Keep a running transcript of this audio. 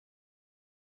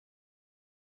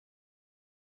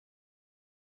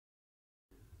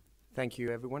Thank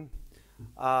you, everyone.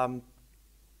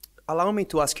 Allow me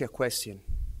to ask you a question.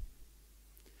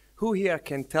 Who here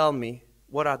can tell me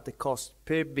what are the costs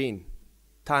per bin,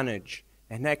 tonnage,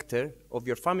 and hectare of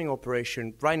your farming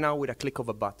operation right now with a click of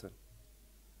a button?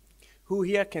 Who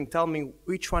here can tell me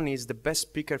which one is the best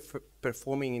speaker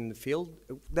performing in the field?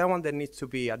 That one that needs to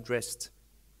be addressed.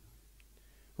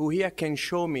 Who here can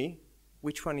show me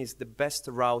which one is the best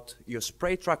route your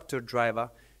spray tractor driver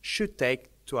should take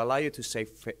to allow you to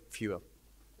save fuel?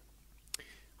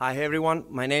 Hi everyone,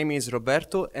 my name is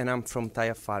Roberto and I'm from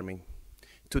Taya Farming.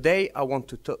 Today I want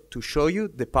to show you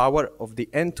the power of the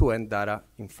end-to-end data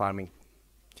in farming.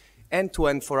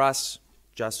 End-to-end for us,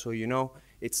 just so you know,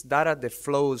 it's data that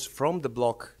flows from the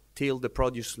block till the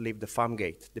produce leave the farm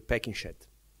gate, the packing shed.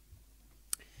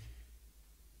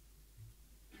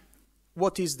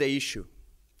 What is the issue?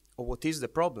 Or what is the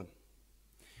problem?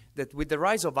 That with the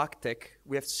rise of AgTech,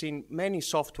 we have seen many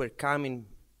software coming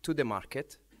to the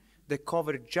market that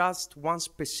cover just one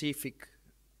specific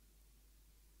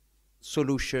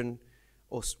solution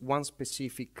or one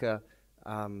specific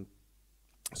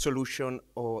solution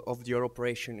of your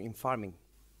operation in farming.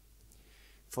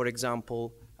 For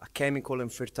example, a chemical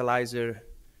and fertilizer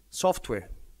software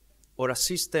or a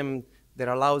system that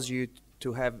allows you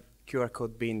to have QR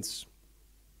code bins.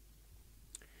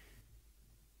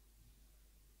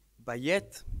 But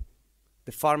yet,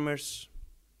 the farmers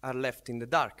are left in the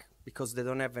dark because they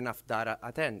don't have enough data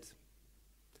at hand,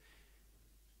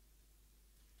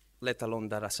 let alone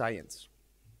data science.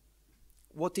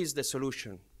 What is the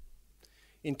solution?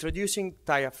 Introducing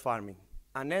Taya Farming,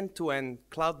 an end-to-end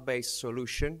cloud-based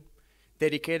solution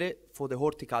dedicated for the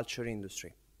horticulture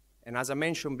industry. And as I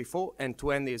mentioned before,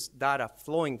 end-to-end is data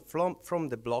flowing from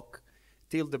the block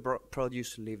till the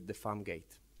produce leave the farm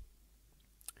gate.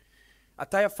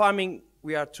 At Taya Farming,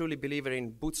 we are truly believers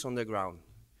in boots on the ground,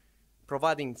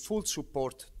 providing full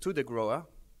support to the grower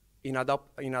in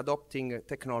adopting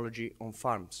technology on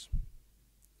farms.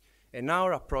 And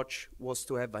our approach was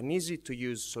to have an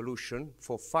easy-to-use solution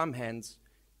for farm hands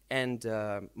and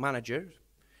managers,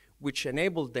 which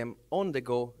enabled them on the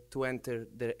go to enter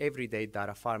their everyday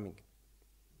data farming.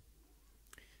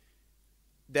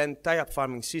 Then Taya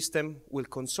Farming system will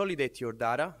consolidate your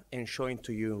data and show it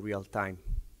to you in real time.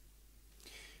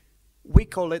 We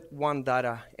call it one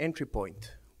data entry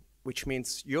point, which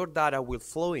means your data will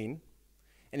flow in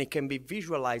and it can be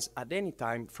visualized at any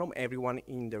time from everyone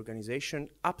in the organization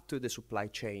up to the supply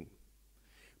chain,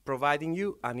 providing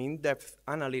you an in-depth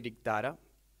analytic data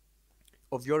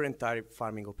of your entire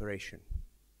farming operation.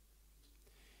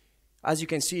 As you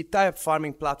can see, Taya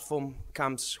Farming platform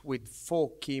comes with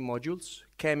 4 key modules: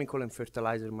 chemical and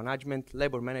fertilizer management,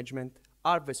 labor management,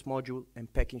 harvest module,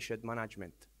 and packing shed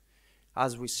management.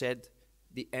 As we said,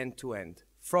 the end-to-end,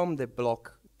 from the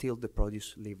block till the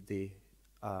produce leave the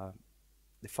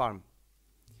farm.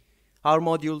 Our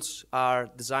modules are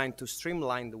designed to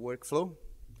streamline the workflow,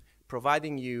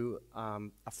 providing you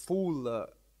a full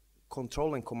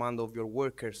control and command of your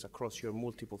workers across your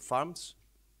multiple farms,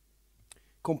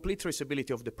 complete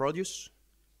traceability of the produce,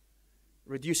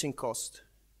 reducing cost,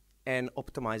 and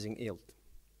optimizing yield.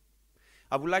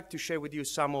 I would like to share with you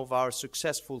some of our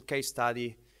successful case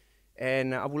study,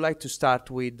 and I would like to start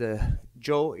with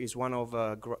Joe. Is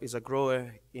a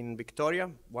grower in Victoria,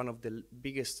 one of the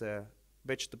biggest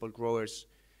vegetable growers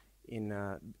in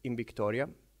Victoria.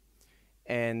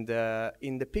 And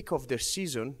in the peak of their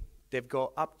season, they've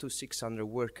got up to 600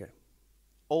 workers,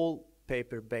 all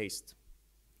paper-based.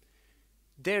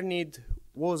 Their need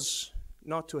was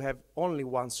not to have only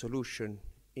one solution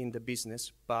in the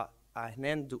business, but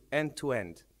an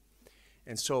end-to-end.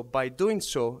 And so by doing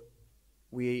so,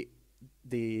 we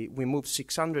moved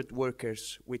 600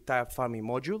 workers with Taya Farming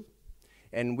module,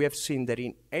 and we have seen that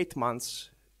in 8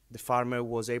 months, the farmer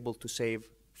was able to save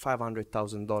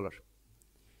 $500,000.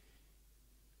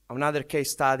 Another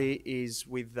case study is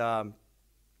with an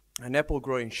apple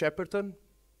grower in Shepparton.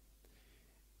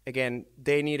 Again,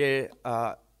 they needed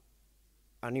live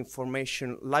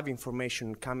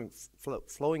information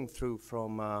flowing through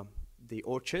from the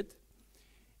orchard.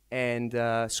 And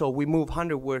so we move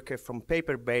 100 workers from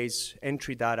paper-based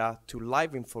entry data to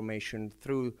live information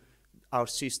through our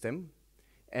system.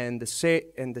 And the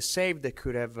save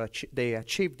they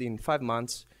achieved in 5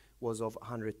 months was of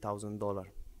 $100,000.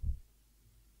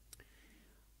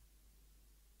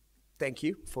 Thank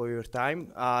you for your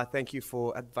time. Thank you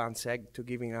for AdvanceAg to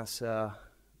giving us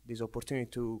this opportunity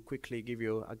to quickly give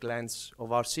you a glance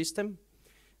of our system.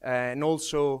 And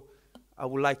also, I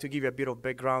would like to give you a bit of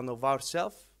background of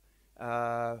ourselves.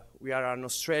 We are an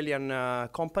Australian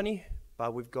company,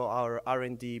 but we've got our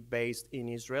R&D based in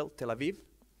Israel, Tel Aviv.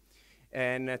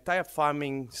 And Taya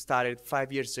Farming started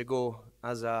 5 years ago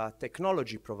as a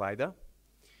technology provider.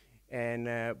 And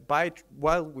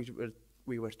while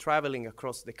we were traveling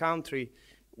across the country,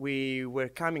 we were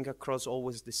coming across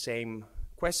always the same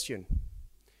question: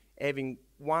 having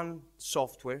one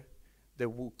software that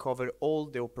would cover all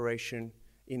the operation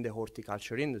in the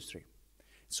horticulture industry.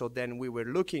 So then we were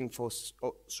looking for a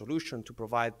solution to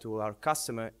provide to our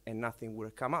customer, and nothing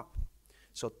would come up.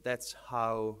 So that's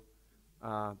how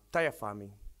Taya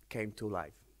Farming came to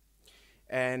life.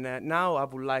 And now I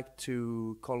would like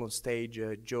to call on stage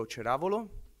Joe Ceravolo.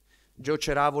 Joe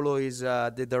Ceravolo is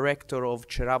the director of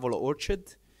Ceravolo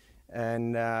Orchard,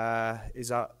 and is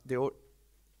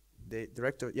the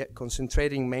director,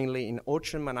 concentrating mainly in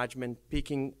orchard management,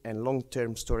 picking, and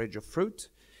long-term storage of fruit.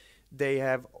 They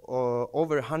have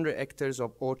over 100 hectares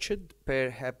of orchard,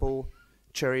 pear, apple,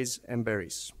 cherries, and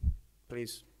berries.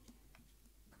 Please.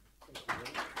 Get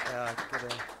a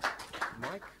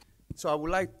mic. So I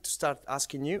would like to start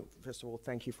asking you, first of all,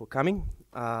 thank you for coming.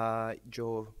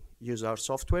 Joe used our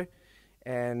software.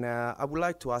 And I would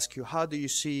like to ask you, how do you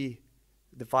see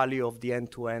the value of the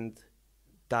end-to-end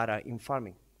data in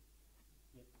farming?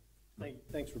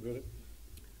 Thanks, Roberto.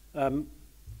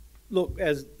 Look,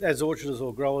 as orcharders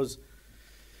or growers,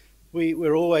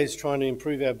 we're always trying to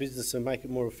improve our business and make it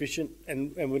more efficient,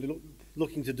 and we're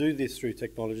looking to do this through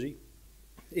technology.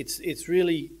 It's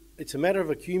a matter of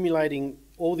accumulating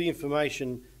all the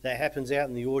information that happens out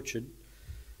in the orchard,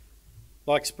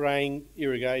 like spraying,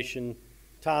 irrigation,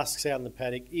 tasks out in the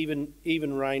paddock,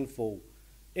 even rainfall,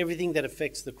 everything that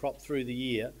affects the crop through the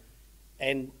year,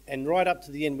 and right up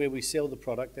to the end where we sell the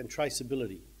product, and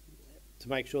traceability to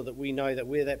make sure that we know that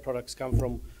where that product's come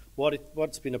from,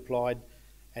 what's been applied,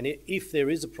 and if there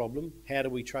is a problem, how do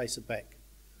we trace it back?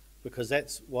 Because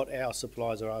that's what our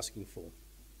suppliers are asking for.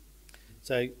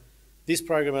 So this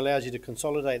program allows you to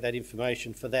consolidate that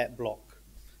information for that block,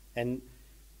 and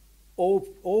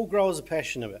all growers are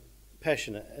passionate,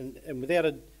 and without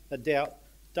a doubt,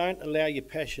 don't allow your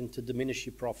passion to diminish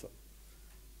your profit.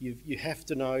 You have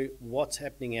to know what's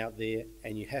happening out there,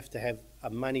 and you have to have a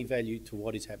money value to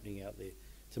what is happening out there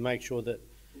to make sure that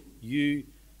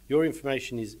your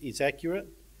information is accurate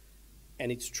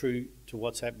and it's true to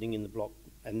what's happening in the block.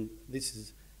 And this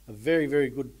is a very, very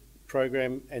good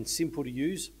program and simple to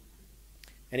use.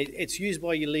 And it's used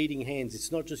by your leading hands.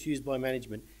 It's not just used by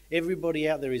management. Everybody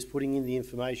out there is putting in the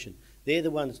information. They're the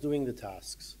ones doing the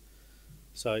tasks.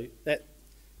 So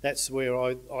that's where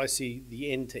I see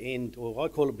the end-to-end, or I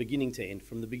call it beginning to end,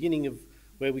 from the beginning of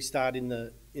where we start in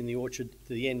the orchard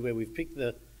to the end where we've picked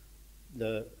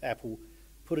the apple,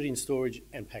 put it in storage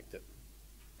and packed it.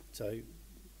 So,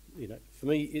 you know, for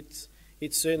me,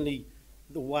 it's certainly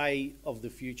the way of the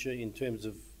future in terms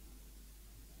of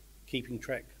keeping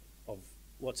track of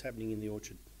what's happening in the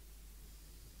orchard.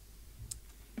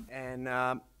 And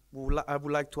I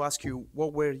would like to ask you,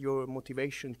 what were your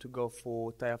motivation to go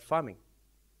for tie-up farming?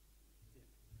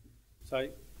 So,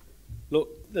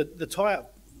 look, the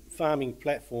tie-up farming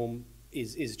platform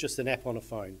is just an app on a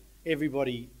phone.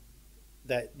 Everybody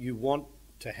that you want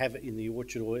to have it in the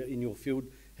orchard or in your field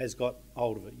has got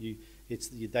hold of it.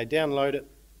 They download it,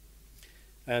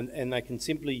 and they can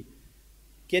simply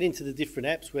get into the different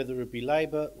apps, whether it be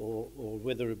labour or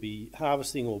whether it be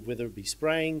harvesting or whether it be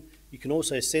spraying. You can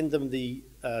also send them the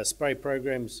spray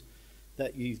programs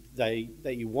that you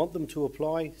want them to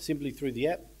apply simply through the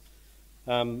app.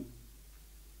 And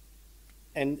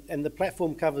the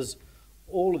platform covers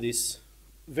all of this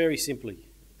very simply.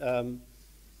 And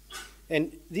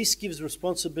this gives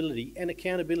responsibility and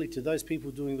accountability to those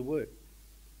people doing the work.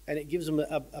 And it gives them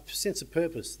a sense of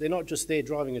purpose. They're not just there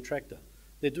driving a tractor.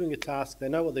 They're doing a task, they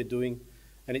know what they're doing,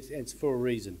 and it's for a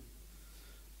reason.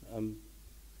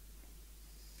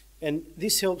 And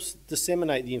this helps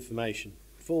disseminate the information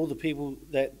for all the people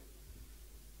that,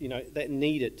 that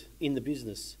need it in the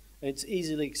business. And it's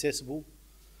easily accessible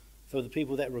for the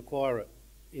people that require it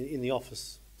in the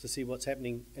office to see what's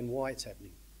happening and why it's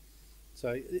happening.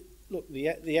 So, look, the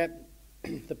app,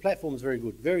 the platform is very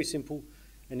good, very simple,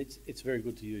 and it's very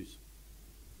good to use.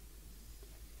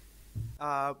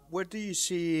 Where do you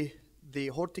see the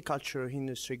horticulture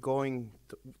industry going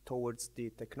towards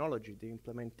the technology, the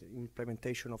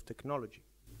implementation of technology?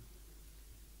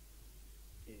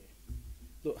 Yeah.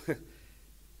 Look,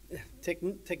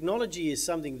 technology is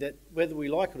something that, whether we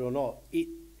like it or not,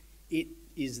 it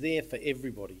is there for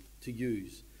everybody to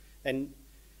use. And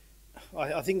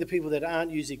I think the people that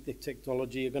aren't using the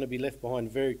technology are going to be left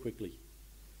behind very quickly.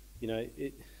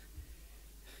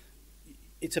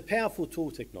 It's a powerful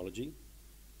tool, technology,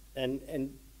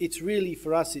 and it's really,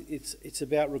 for us, it's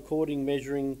about recording,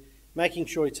 measuring, making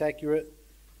sure it's accurate,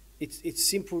 it's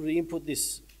simple to input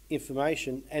this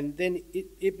information, and then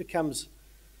it becomes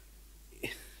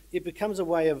a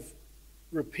way of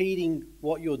repeating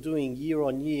what you're doing year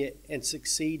on year and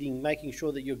succeeding, making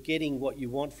sure that you're getting what you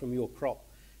want from your crop,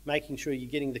 making sure you're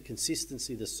getting the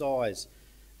consistency, the size,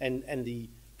 and the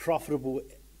profitable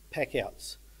pack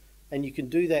outs. And you can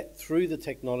do that through the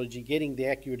technology, getting the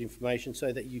accurate information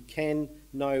so that you can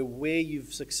know where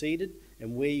you've succeeded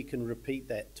and where you can repeat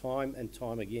that time and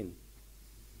time again.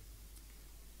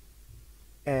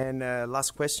 And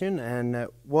last question, and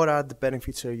what are the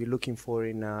benefits are you looking for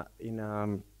in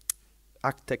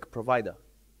AgTech provider?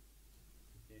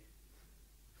 Yeah.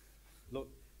 Look,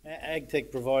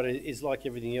 AgTech provider is like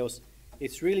everything else.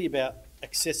 It's really about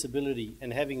accessibility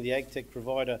and having the AgTech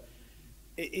provider.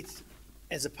 It's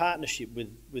as a partnership with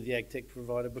the AgTech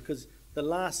provider, because the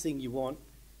last thing you want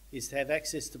is to have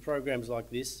access to programs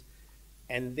like this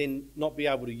and then not be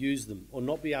able to use them, or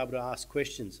not be able to ask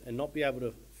questions, and not be able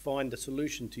to find a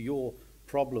solution to your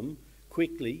problem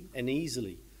quickly and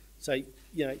easily. So,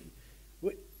 you know,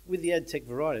 with the AgTech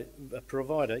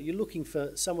provider, you're looking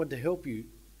for someone to help you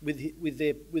with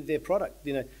their product.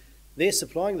 You know, they're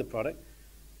supplying the product,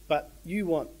 but you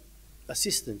want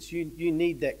assistance. You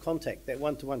need that contact, that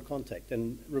one-to-one contact.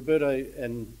 And Roberto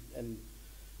and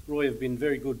Roy have been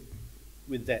very good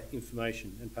with that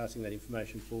information and passing that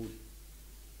information forward.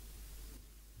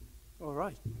 All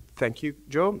right. Thank you,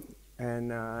 Joe.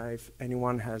 And if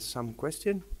anyone has some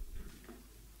question.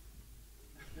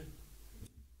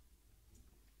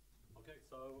 Okay,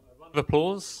 so a round of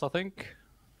applause, I think.